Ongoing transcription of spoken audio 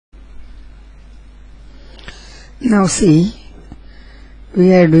Now see,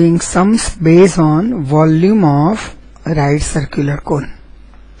 we are doing sums based on volume of right circular cone.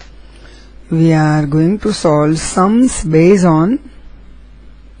 We are going to solve sums based on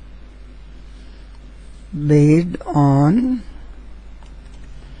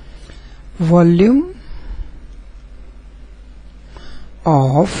volume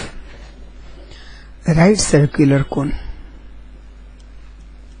of right circular cone.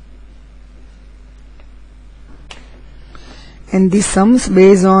 And the sums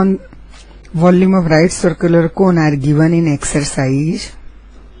based on volume of right circular cone are given in exercise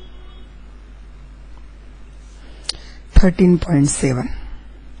 13.7.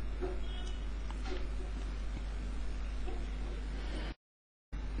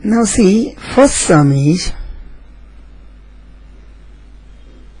 Now see, first sum is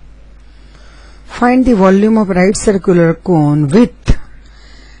find the volume of right circular cone with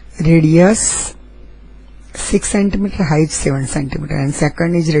radius 6 cm, height 7 cm, and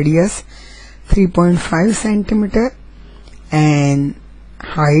second is radius 3.5 cm and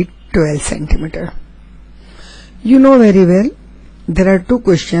height 12 cm. You know very well there are two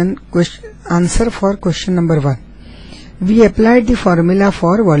answer for question number 1. We applied the formula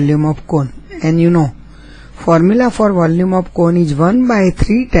for volume of cone, and you know formula for volume of cone is 1 by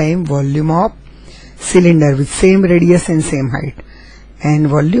 3 times volume of cylinder with same radius and same height, and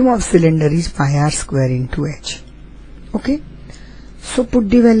volume of cylinder is pi r square into h. Okay, so put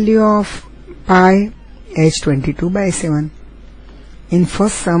the value of pi h 22 by 7. In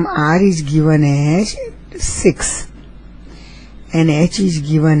first sum r is given as 6 and h is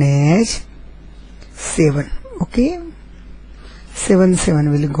given as 7. Okay, 7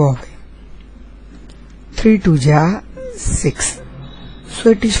 will go away. 3 2 ja 6. So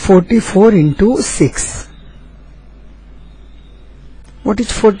it is 44 into 6. What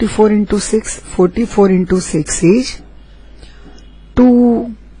is 44 into 6? 44 into 6 is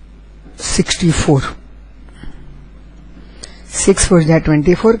 264. 6 4 ja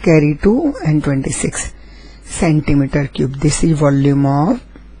 24, carry 2 and 26 centimeter cube. This is volume of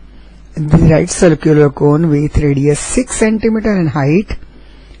the right circular cone with radius 6 centimeter and height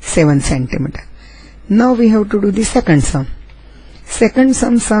 7 centimeter. Now we have to do the second sum. Second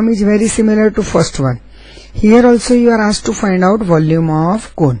sum is very similar to first one. Here also you are asked to find out volume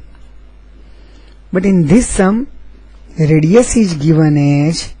of cone. But in this sum, radius is given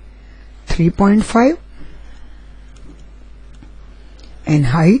as 3.5 and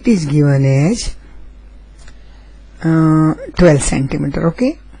height is given as 12 centimeter.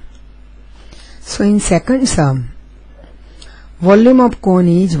 Okay. So in second sum, volume of cone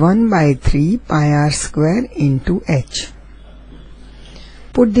is 1 by 3 pi r square into h.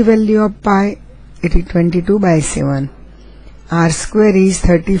 Put the value of pi, it is 22 by 7. R square is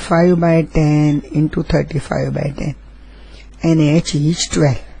 35 by 10 into 35 by 10. And h is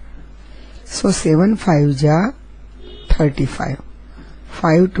 12. So 7 5 ja 35.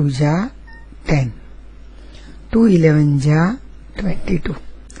 5 2 ja 10. 2 11 ja 22.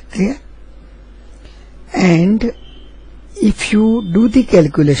 Clear? And if you do the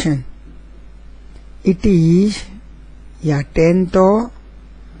calculation, it is 10 to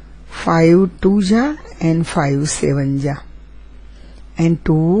 5 2 ja and 5 7 ja and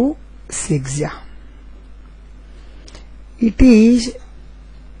 2 6 ja. It is,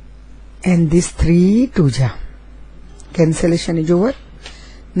 and this 3 2 ja. Cancellation is over.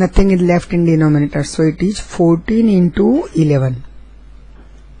 Nothing is left in denominator. So it is 14 into 11.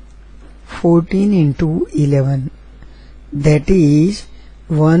 14 into 11. That is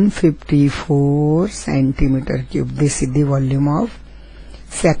 154 centimeter cube. This is the volume of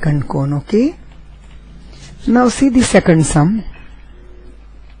second cone. Okay. Now see the second sum.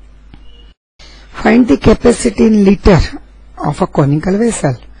 Find the capacity in liter of a conical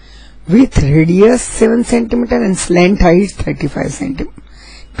vessel with radius 7 centimeter and slant height 25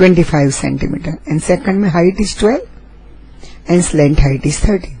 centimeter, and second height is 12 and slant height is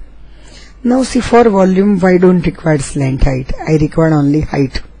 13. Now see, for volume why don't require slant height? I require only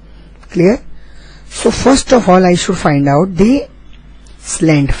height. Clear? So first of all I should find out the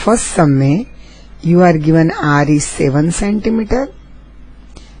slant. First sum mein you are given r is 7 centimeter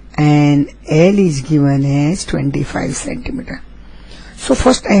and L is given as 25 centimeter. So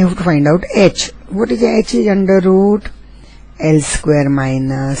first I have to find out h. What is h? Is under root L square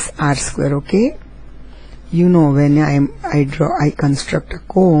minus R square. Okay. You know, when I construct a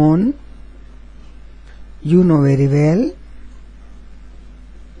cone, you know very well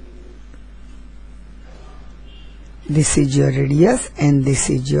this is your radius and this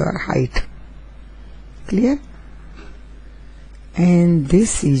is your height. Clear? And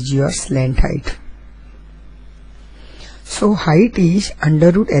this is your slant height. So height is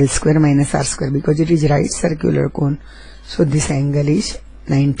under root L square minus R square because it is right circular cone. So this angle is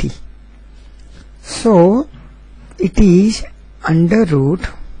 90. So it is under root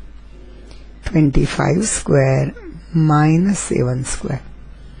 25 square minus 7 square.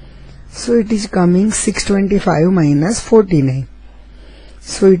 So it is coming 625 minus 49.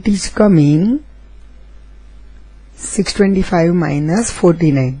 So it is coming 625 minus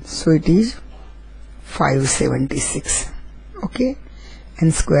 49. So it is 576. Okay.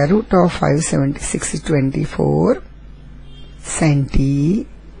 And square root of 576 is 24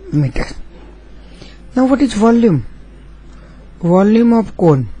 centimeter. Now what is volume? Volume of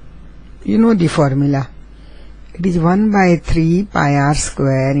cone. You know the formula. It is 1 by 3 pi r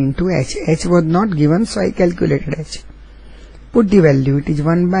square into h. H was not given, so I calculated h. Put the value. It is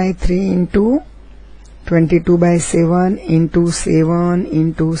 1 by 3 into 22 by 7 into 7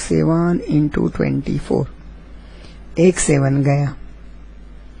 into 7 into 24. एक 7 गया.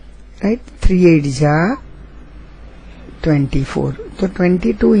 Right? 3 8 जा 24. So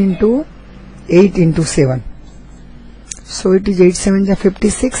 22 into 8 into 7. So it is 8 7 ja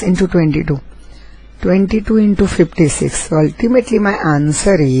 56 into 22. 22 into 56. So ultimately my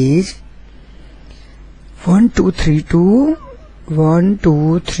answer is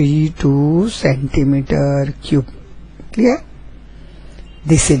 1232 centimeter cube. Clear?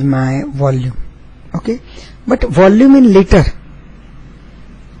 This is my volume. Okay. But volume in liter.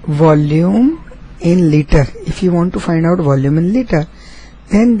 Volume in liter. If you want to find out volume in liter,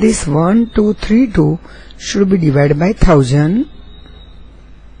 then this 1232 should be divided by 1000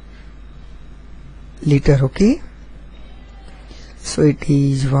 liter. Okay. So it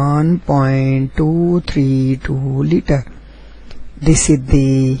is 1.232 liter. This is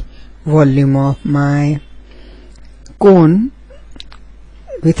the volume of my cone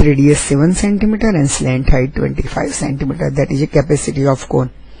with radius 7 centimeter and slant height 25 centimeter. That is a capacity of cone.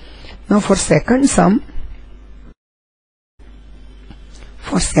 Now for second sum,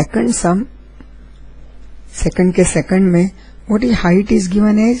 second के second में, what is height is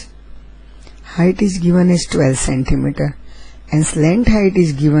given as? Height is given as 12 centimeter and slant height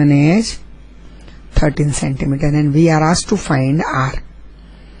is given as 13 centimeter, and we are asked to find R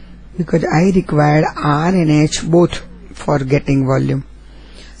because I required R and H both for getting volume.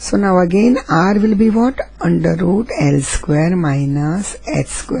 So now again R will be what? Under root L square minus H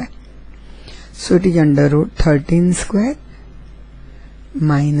square. So it is under root 13 square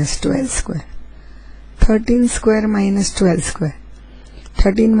minus 12 square. 13 square minus 12 square.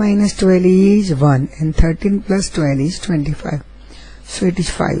 13 minus 12 is 1 and 13 plus 12 is 25. So it is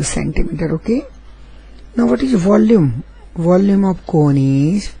 5 centimeter. Okay. Now what is volume? Volume of cone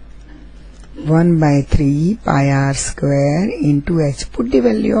is 1 by 3 pi r square into h. Put the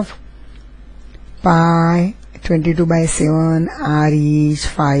value of pi. 22 by 7, r is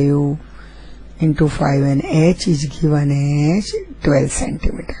 5 into 5 and h is given as 12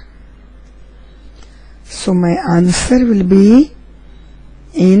 centimeter. So my answer will be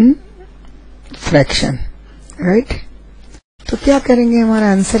in fraction, right? तो क्या करेंगे,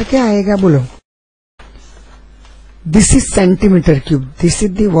 हमारा answer क्या आएगा बोलो? This is centimeter cube. This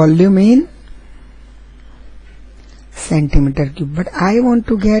is the volume in centimeter cube. But I want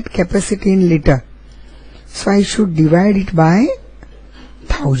to get capacity in liter. So I should divide it by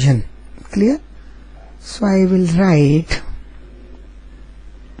 1000. Clear? So I will write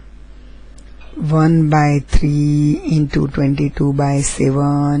 1 by 3 into 22 by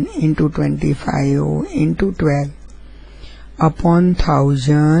 7 into 25 into 12 upon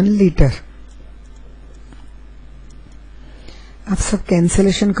 1000 liter. आप सब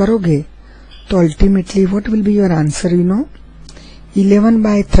cancellation करोगे तो ultimately what will be your answer? You know 11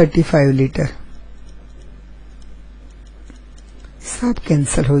 by 35 litre. सब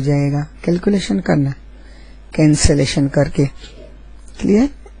cancel हो जाएगा. Calculation करना, cancellation करके. Clear?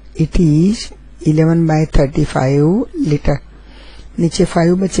 It is 11 by 35 litre. नीचे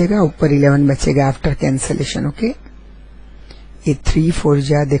 5 बचेगा, ऊपर 11 बचेगा आफ्टर कैंसिलेशन. ओके. ये 3 4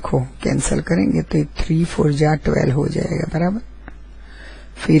 जा देखो कैंसिल करेंगे तो ये 3 4 जा 12 हो जाएगा बराबर.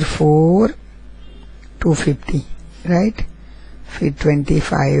 फिर 4 250 राइट. फिर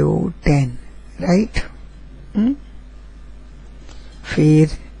 25 10 राइट. फिर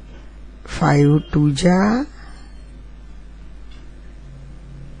 5 2 जा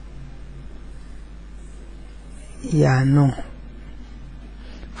या नो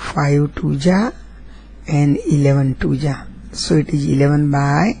 5 2 जा and 11 2 जा. So it is 11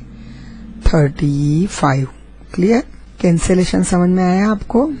 by 35. Clear? Cancellation समझ में आया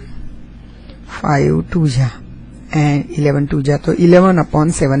आपको? 5 2 जा and 11 2 जा तो 11 upon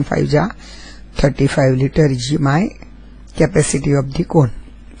 7 5 जा 35 litre is my capacity of the cone.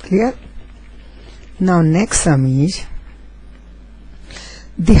 Clear? Now next sum is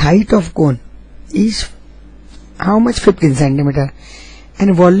the height of cone is how much? 15 centimeter,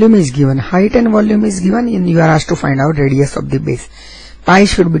 and volume is given. Height and volume is given, and you are asked to find out radius of the base. Pi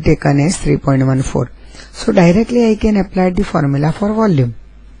should be taken as 3.14. So directly I can apply the formula for volume.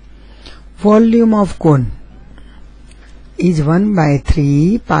 Volume of cone is 1 by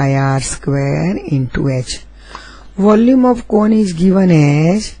 3 pi r square into h. Volume of cone is given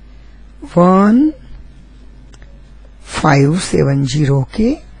as 1570.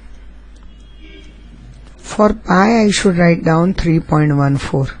 Okay. For pi I should write down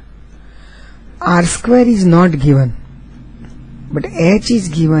 3.14. R square is not given, but h is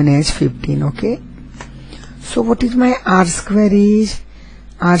given as 15. Okay. So what is my R square is?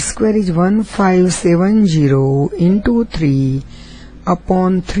 R square is 1570 into 3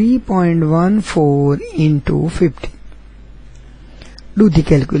 upon 3.14 into 50. Do the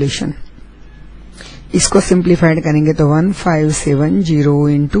calculation. इसको simplified करेंगे तो 1570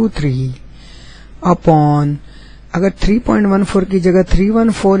 into 3 upon, अगर 3.14 की जगह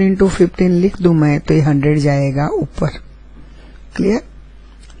 314 into 15 लिख दूं मैं तो ये 100 जाएगा ऊपर. Clear?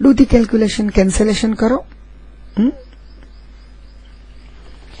 Do the calculation. Cancellation करो.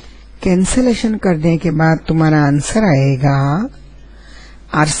 कैंसिलेशन करने के बाद तुम्हारा आंसर आएगा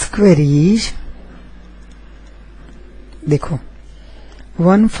आर स्क्वायर इज, देखो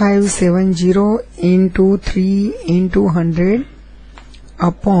 1570 into 3 into 100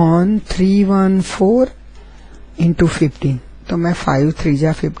 अपॉन 314 into 15. तो मैं 5 3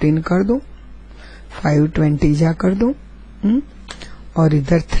 जा 15 कर दूं, 5 20 जा कर दूं, और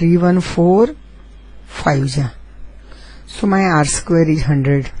इधर 314 5 जा. So my R square is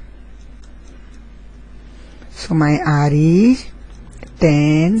 100. So my R is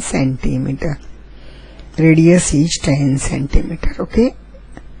 10 centimeter. Radius is 10 centimeter. Okay.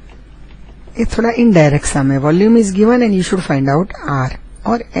 ये थोड़ा indirect sum है. Volume is given and you should find out R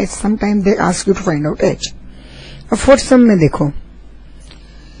or H. Sometimes they ask you to find out H. अब fourth sum में देखो.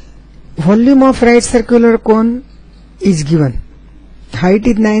 Volume of right circular cone is given. Height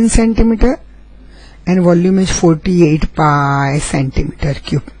is 9 centimeter and volume is 48 pi centimeter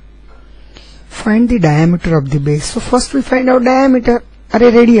cube. Find the diameter of the base. So first we find out diameter. अरे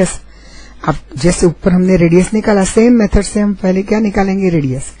radius. अब जैसे ऊपर हमने radius निकाला, same method से हम पहले क्या निकालेंगे?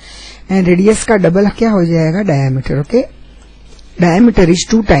 रेडियस. एंड रेडियस का डबल क्या हो जाएगा? Diameter. Okay. Diameter is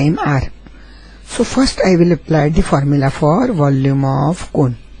 2 time r. So first I will apply the formula for volume of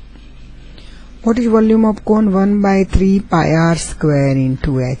cone. What is volume of cone? 1 by 3 pi r square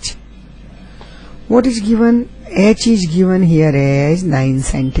into h. What is given? H is given here as 9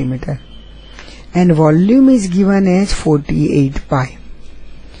 centimeter. And volume is given as 48 pi.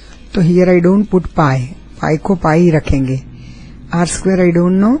 So here I don't put pi. Pi को pi रखेंगे. R square I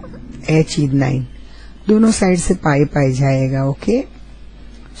don't know. H is 9. दोनों side से pi pi जाएगा. Okay.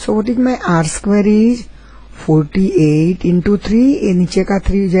 So what is my R square is 48 into 3. ये नीचे का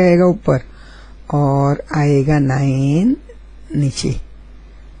 3 जाएगा ऊपर और आएगा 9 नीचे.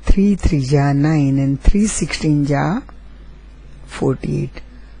 3 3 जा 9 and 3 16 जा 48.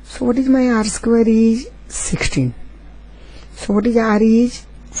 So what is my R square is 16. So what is R is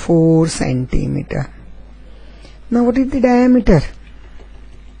 4 centimeter. Now what is the diameter?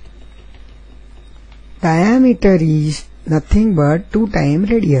 Diameter is nothing but 2 times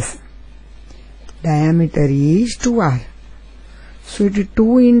radius. Diameter is 2r. So it is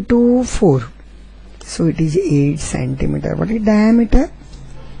 2 into 4. So it is 8 centimeter. What is diameter?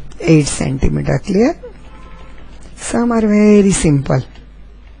 8 centimeter. Clear? Some are very simple.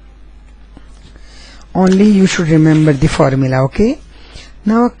 Only you should remember the formula. Okay.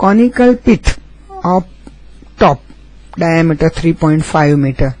 Now a conical pit of top diameter 3.5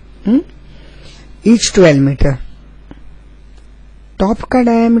 meter. Each 12 meter. Top का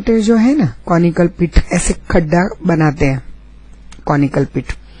diameter जो है ना, conical पिट ऐसे खड्डा बनाते हैं conical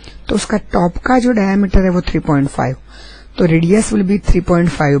पिट, तो उसका टॉप का जो डायमीटर है वो 3.5. तो radius will be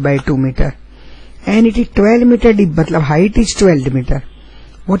 3.5 by 2 metre and it is 12 metre deep, मतलब height is 12 metre.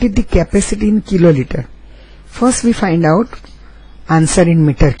 What is the capacity in kilolitre? First we find out answer in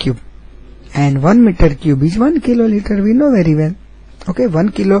metre cube and 1 metre cube is 1 kiloliter. We know very well. Okay,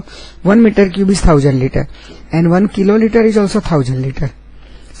 1 meter cube is 1000 liter and 1 kiloliter is also 1000 liter.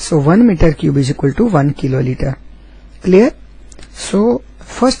 So 1 meter cube is equal to 1 kiloliter. Clear? So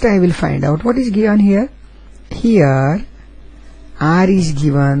first I will find out what is given here. Here R is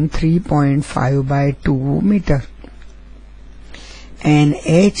given 3.5 by 2 meter and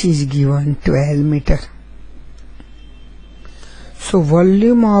H is given 12 meter. So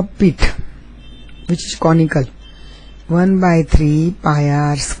volume of pit, which is conical, 1 by 3 pi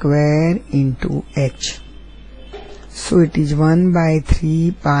r square into h. So it is 1 by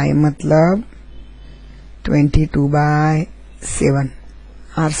 3 pi matlab 22 by 7.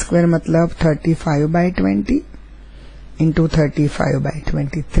 R square matlab 35 by 20 into 35 by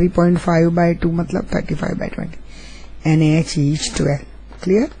 20. 3.5 by 2 matlab 35 by 20. And h is 12.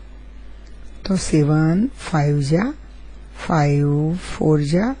 Clear? So 7 5 ja 5 4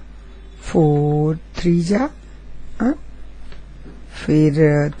 ja 4 3 ja फिर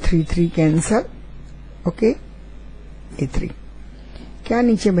 3 3 cancel. Okay ये 3 क्या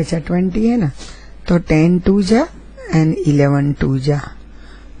नीचे बचा 20 है ना, तो 10 2 जा and 11 2 जा,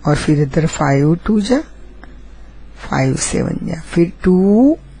 और फिर इधर 5 2 जा 5 7 जा, फिर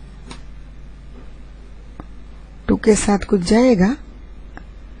 2 के साथ कुछ जाएगा,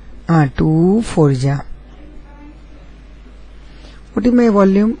 2 4 जा. What is my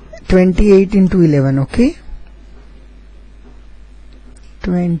volume? 28 into 11. Okay,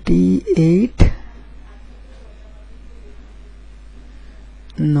 28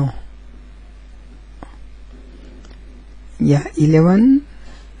 no या 11.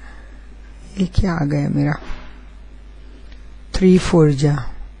 ये क्या आ गया मेरा, 3 4 जा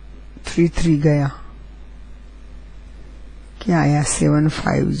 3 3 गया, क्या आया 7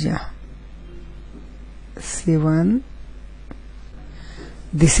 5 जा 7.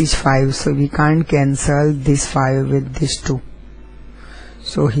 This is 5, so we can't cancel this 5 with this 2.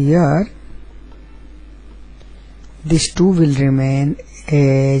 So here this 2 will remain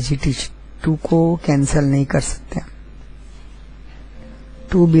as it is. 2 को cancel नहीं कर सकते.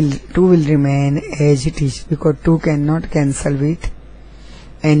 2 will remain as it is because 2 cannot cancel with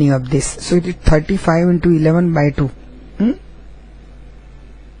any of this. So it is 35 into 11 by 2.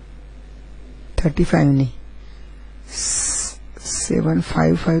 35 नहीं, 7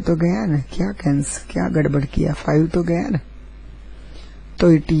 5 5 तो गया ना, क्या गड़बड़ किया, 5 तो गया ना,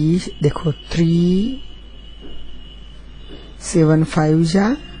 तो इट इज देखो 3 7 5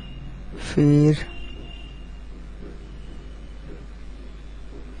 जा, फिर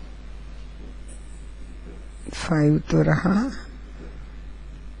 5 तो रहा,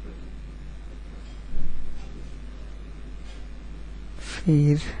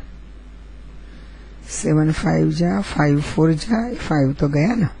 फिर 7 5 जा 5 4 जा, 5 तो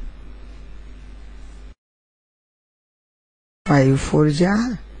गया ना, 5 4 जा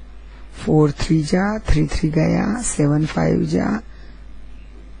 4 3 जा 3 3 गया, 7 5 जा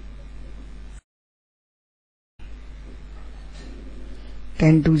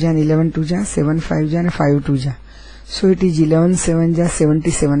 10 2 जा 11 2 जा 7 5 जा 5 2 जा. So it is 11 7 जा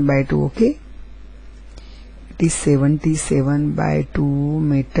 77 by 2. Okay, it is 77 by 2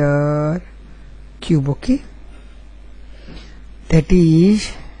 meter cube. Okay, that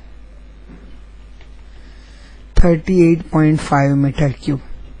is 38.5 meter cube.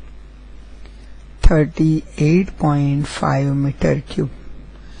 38.5 meter cube,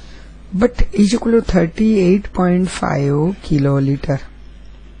 but is equal to 38.5 kiloliter,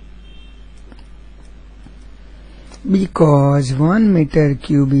 because 1 meter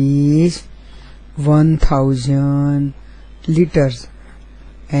cube is 1000 liters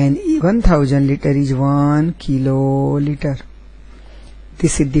and 1000 liter is 1 kiloliter.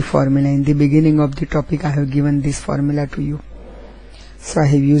 This is the formula. In the beginning of the topic I have given this formula to you, so I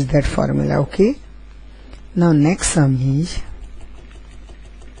have used that formula. Okay, now next sum is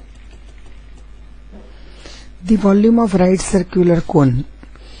the volume of right circular cone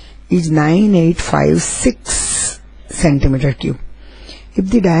is 9856 centimeter cube. If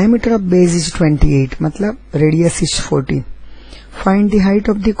the diameter of base is 28, matlab radius is 14, find the height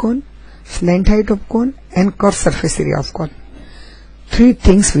of the cone, slant height of cone and curved surface area of cone. 3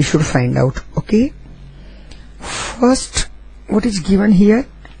 things we should find out. Okay, first, what is given here?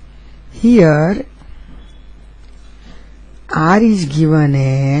 Here R is given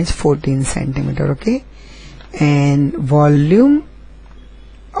as 14 centimeter. Okay, and volume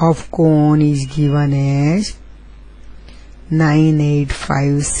of cone is given as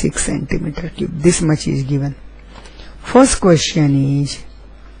 9856 centimeter cube. This much is given. First question is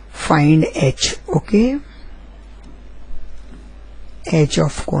find H. Okay, H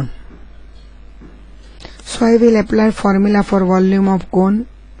of cone. So I will apply formula for volume of cone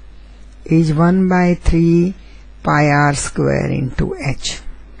is 1 by 3 pi r square into H.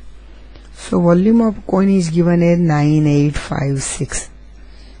 So volume of cone is given as 9856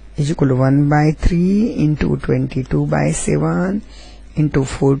 is equal to 1 by 3 into 22 by 7 into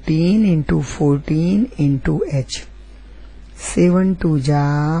 14 into 14 into H. 7 2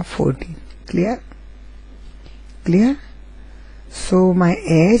 ja 14. Clear? Clear? So my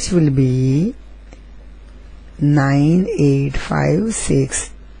H will be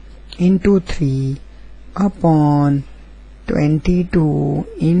 9856 into 3 upon 22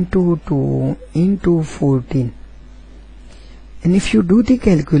 into 2 into 14. And if you do the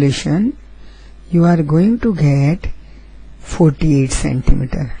calculation, you are going to get 48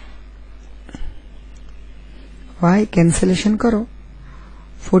 centimeter. Why? Cancellation karo.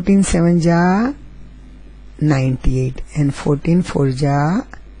 14 7 ja 98 and 14 4 ja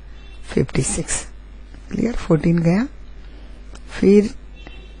 56. Clear? 14 गया. फिर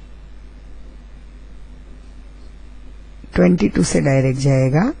 22 से direct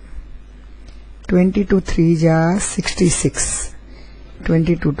जाएगा. 22 3 जा 66,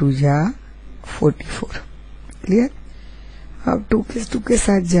 22 2 जा 44. Clear? अब 2 के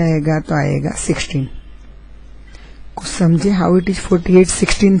साथ जाएगा तो आएगा 16. कुछ समझे हाउ इट इज? 48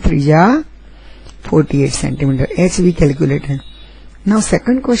 16 3 जा 48 centimetre. H we calculated. Now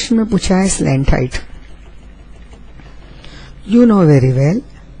second question में पूछा है slant height. You know very well,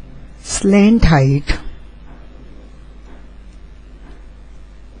 slant height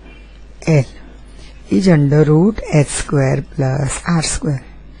L is under root h square plus r square.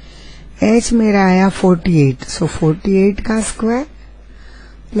 h मेरा आया 48, so 48 का स्क्वायर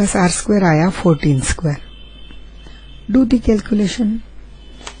प्लस r square आया 14 square. Do the calculation.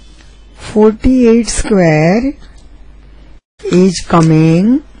 48 square is coming,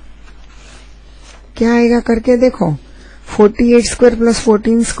 क्या आएगा करके देखो. 48 स्क्वायर प्लस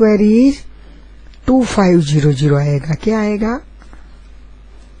 14 स्क्वायर इज 2500 आएगा. क्या आएगा?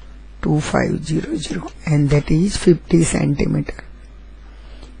 2500 एंड दैट इज 50 सेंटीमीटर.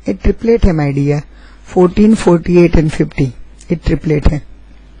 ये ट्रिपलेट है माय डियर. 14 48 एंड 50 ये ट्रिपलेट है.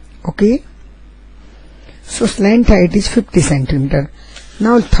 Okay, so slant height is 50 centimetre.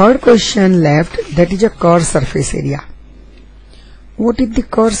 Now third question left, that is a curve surface area. What is the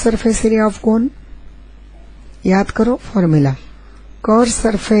curve surface area of cone? याद करो formula. Curve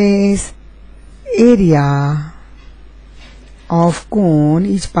surface area of cone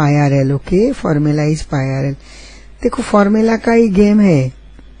is pi R L. Okay, formula is pi R L. देखो formula का ही game है.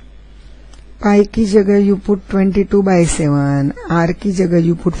 पाई की जगह you put 22/7, are की जगह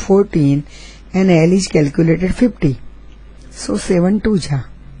you put 14 and L is calculated 50. सो 7 2 जा,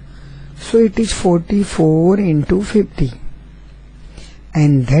 so it is 44 into 50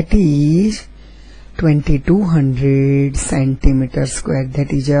 and that is 2200 centimeter square. That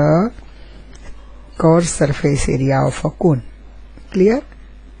is a curved surface area of a cone. Clear?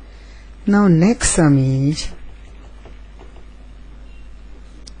 Now next sum is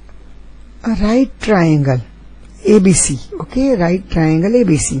a right triangle ABC. Okay, right triangle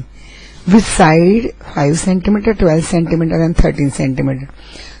ABC with side 5 centimeter, 12 centimeter and 13 centimeter.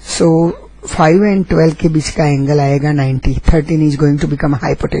 So 5 and 12 के बीच का angle आएगा 90. 13 is going to become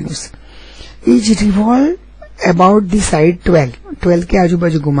hypotenuse. Is revolve about the side 12. 12 के आजू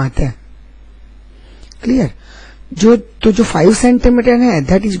बाजू घुमाते हैं. Clear? जो 5 centimetre है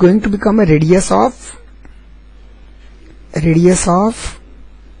that is going to become a radius of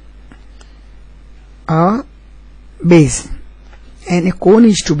a base and a cone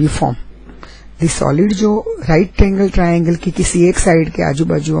is to be formed. The solid जो right triangle की किसी एक साइड के आजू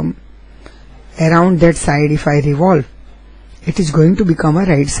बाजू हम around that side if I revolve, it is going to become a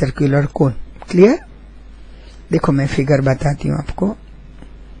right circular cone. Clear? देखो मैं फिगर बताती हूँ आपको.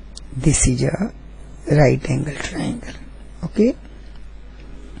 This is a right angle triangle. Okay,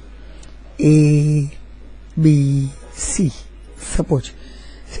 A B C. Suppose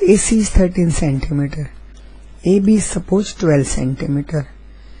A C is 13 centimetre, A B is suppose 12 centimetre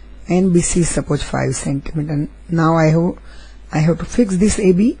and B C is suppose 5 centimetre. Now I have to fix this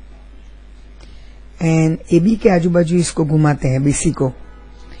A B and A B के आजू बाजू इसको घुमाते हैं B C को.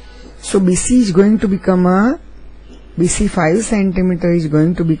 So BC is going to become a BC 5 centimeter is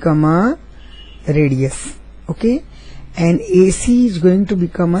going to become a radius. Okay, and AC is going to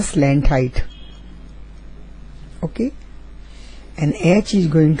become a slant height. Okay, and H is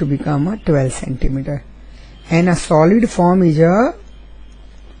going to become a 12 centimeter. And a solid form is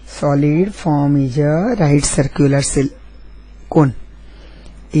a right circular cone.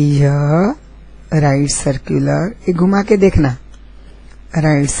 Is a right circular. ये घुमा के देखना.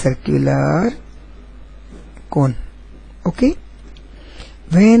 Right circular cone. Okay,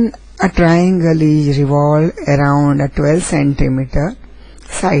 when a triangle is revolved around a 12 centimeter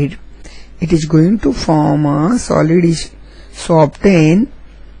side, it is going to form a solid. So obtain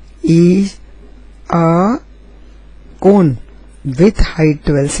is a cone with height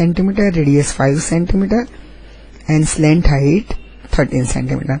 12 centimeter, radius 5 centimeter and slant height 13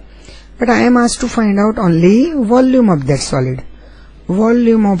 centimeter. But I am asked to find out only volume of that solid.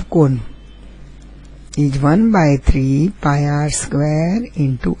 Volume of cone is 1 by 3 pi r square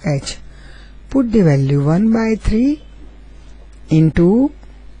into h. Put the value 1 by 3 into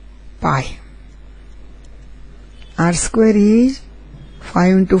pi. R square is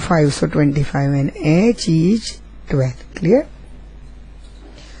 5 into 5, so 25, and h is 12. Clear?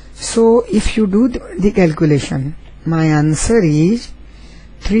 So if you do the calculation, my answer is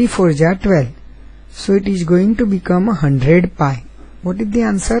 3 4 ja 12. So it is going to become 100 pi. What is the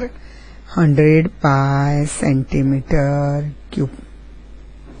answer? 100 pi centimeter cube.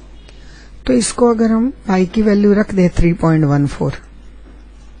 तो इसको अगर हम पाई की value रख दे 3.14,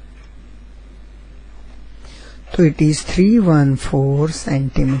 तो it is 314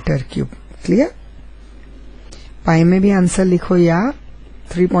 centimetre cube. Clear? पाई में भी answer लिखो या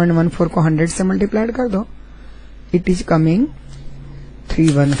 3.14 को 100 से मल्टीप्लाइड कर दो. It is coming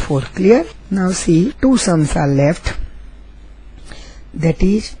 314. Clear? Now see, two sums are left. That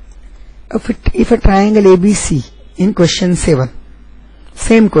is, if a triangle ABC in question 7,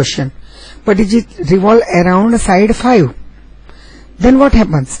 same question, but is it revolve around side 5, then what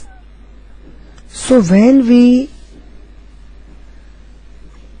happens? So when we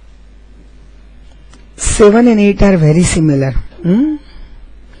 7 and 8 are very similar.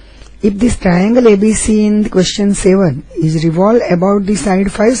 If this triangle ABC in the question 7 is revolved about the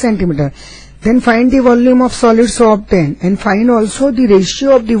side 5 centimeter, then find the volume of solids so obtained, and find also the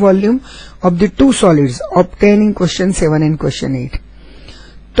ratio of the volume of the two solids obtained in question 7 and question 8.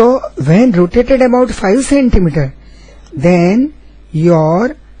 So when rotated about 5 centimeter, then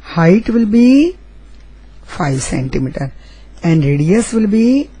your height will be 5 centimeter and radius will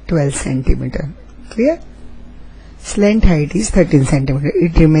be 12 centimeter. Clear? Slant height is 13 centimeter.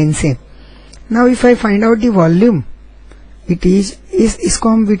 It remains same. Now if I find out the volume, it is इसको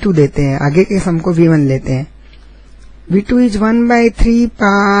हम V2 देते हैं, आगे के सम को V1 लेते हैं. V2 is 1 by 3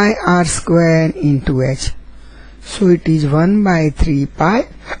 pi r square into h. So it is 1 by 3 pi.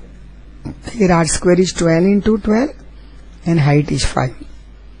 Here r square is 12 into 12 and height is 5.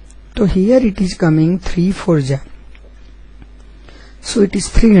 So here it is coming 3 4 ja. So it is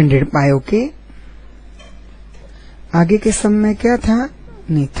 300 pi. Okay. आगे के सम में क्या था?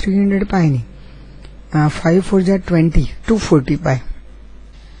 नहीं, 300 पाई नहीं. 5 4 जा 20, 240 pi.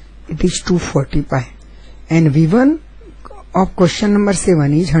 It is 240 pi. And V1 of question number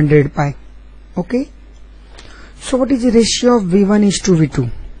 7 is 100 pi. Okay. So what is the ratio of V1 is to V2?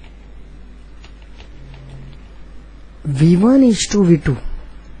 V1 is to V2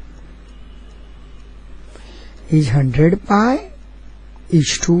 is 100 pi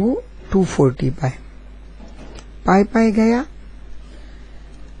is to 240 pi. पाई पाई गया,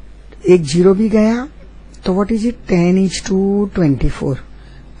 एक zero भी गया, तो what is it? 10 is to 24.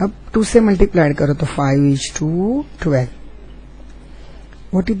 अब 2 से multiplied करो तो 5 is to 12.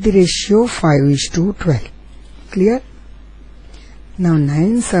 What is the ratio? 5 is to 12. Clear? Now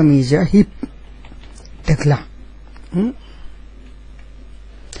 9 some is a hip. देखला,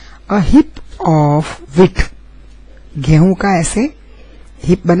 अ हिप ऑफ विथ. गेहूं का ऐसे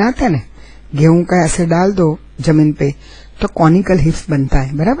हिप बनाते हैं ना, गेहूं का ऐसे डाल दो जमीन पे तो कॉनिकल हिप्स बनता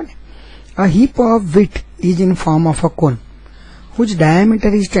है, बराबर है. अ hip of with is in form of a cone which diameter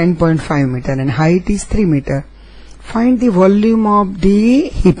is 10.5 meter and height is 3 meter. Find the volume of the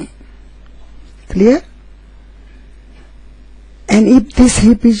hip. Clear? And if this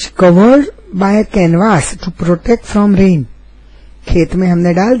hip is covered by a canvas to protect from rain, खेत में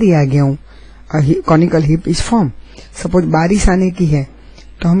हमने डाल दिया गेहूं, conical hip is form. Suppose बारिश आने की है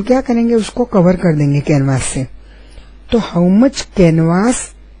तो हम क्या करेंगे? उसको कवर कर देंगे कैनवास से. तो how much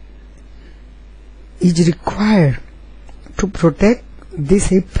canvas is required to protect this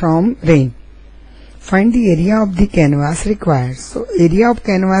hip from rain? Find the area of the canvas required. So area of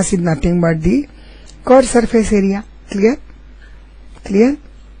canvas is nothing but the curve surface area. Clear? Clear?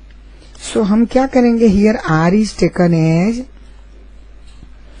 सो हम क्या करेंगे? Here are is taken as,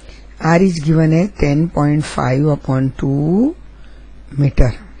 R is given as 10.5 upon 2 meter.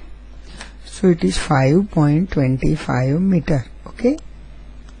 So it is 5.25 meter. Okay.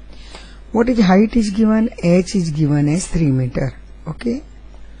 What is height is given? H is given as 3 meter. Okay.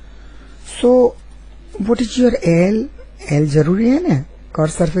 So what is your L? L जरूरी है ना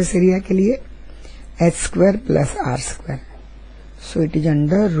curve surface area के लिए. H square plus R square. So it is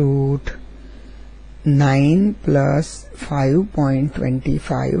under root 9 plus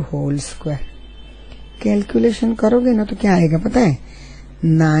 5.25 whole square. Calculation करोगे ना तो क्या आएगा पता है?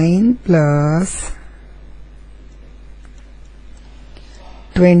 9 प्लस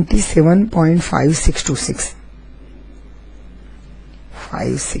 27.5626.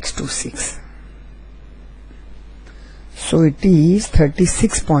 5626. So it is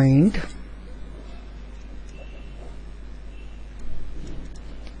 36.56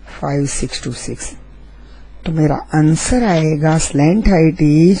 5626. तो मेरा आंसर आएगा slant height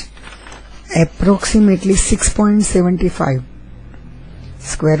is approximately 6.75.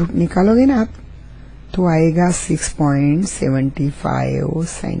 Square root निकालोगे ना आप तो आएगा 6.75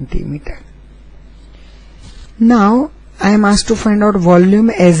 centimetre. Now I am asked to find out volume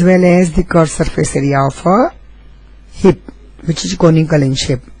as well as the curved surface area of a hip which is conical in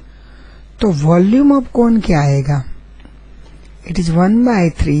shape. तो volume of cone क्या आएगा? It is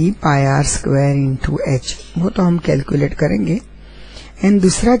 1/3 pi r square into h. वो तो हम calculate करेंगे. And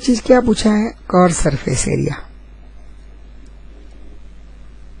दूसरा चीज क्या पूछा है? Curve surface area.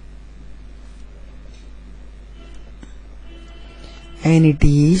 And it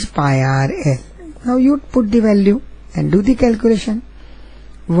is pi r l. Now you put the value and do the calculation.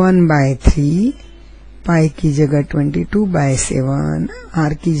 1/3 pi की जगह 22/7,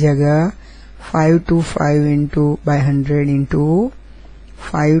 r की जगह 525 into by 100 into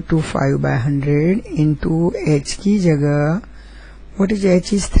 525/100 into h की जगह what is h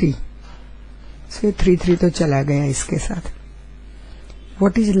is 3. So 3 तो चला गया इसके साथ.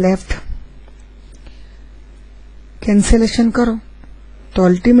 What is left? कैंसिलेशन करो तो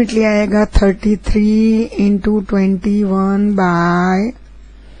अल्टीमेटली आएगा 33 into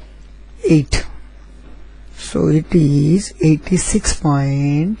 21/8. So it is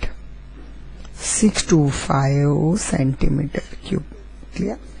 86.625 centimetre cube.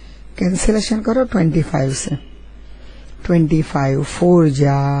 Clear? Cancellation करो 25 से. 25 4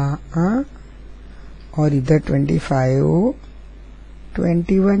 जा और इधर 25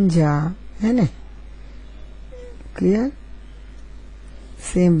 21 जा, है ना? क्लियर?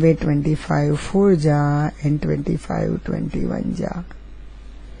 सेम वे 25 4 जा एंड 25 21 जा.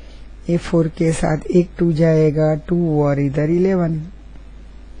 ये 4 के साथ एक 2 जाएगा, 2 और इधर 11.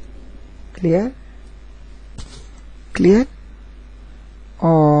 क्लियर? क्लियर?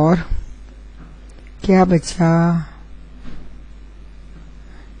 और क्या बचा?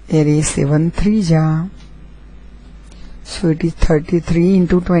 एरे 7 3 जा. So it is 33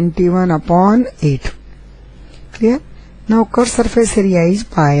 into 21/8. Clear? Now curve surface area is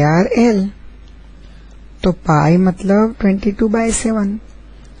pi R L. तो पाई मतलब 22/7,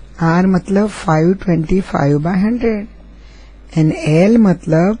 आर मतलब 525/100 एंड एल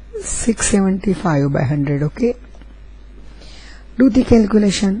मतलब 675/100. Okay, do the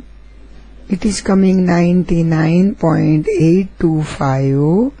calculation. It is coming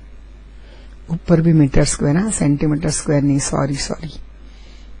 99.825. ऊपर भी मीटर स्क्वायर, हाँ, सेंटीमीटर स्क्वायर नहीं, sorry.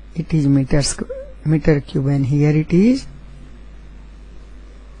 It is metre cube and here it is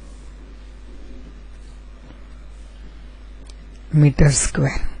meter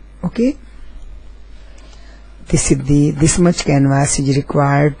square. Okay, this much canvas is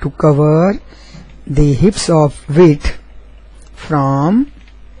required to cover the hips of wheat from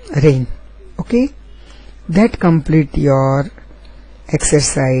rain. Okay, that complete your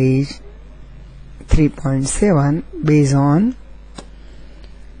exercise 3.7 based on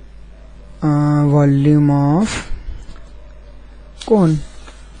volume of cone.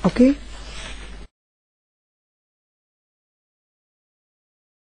 Okay.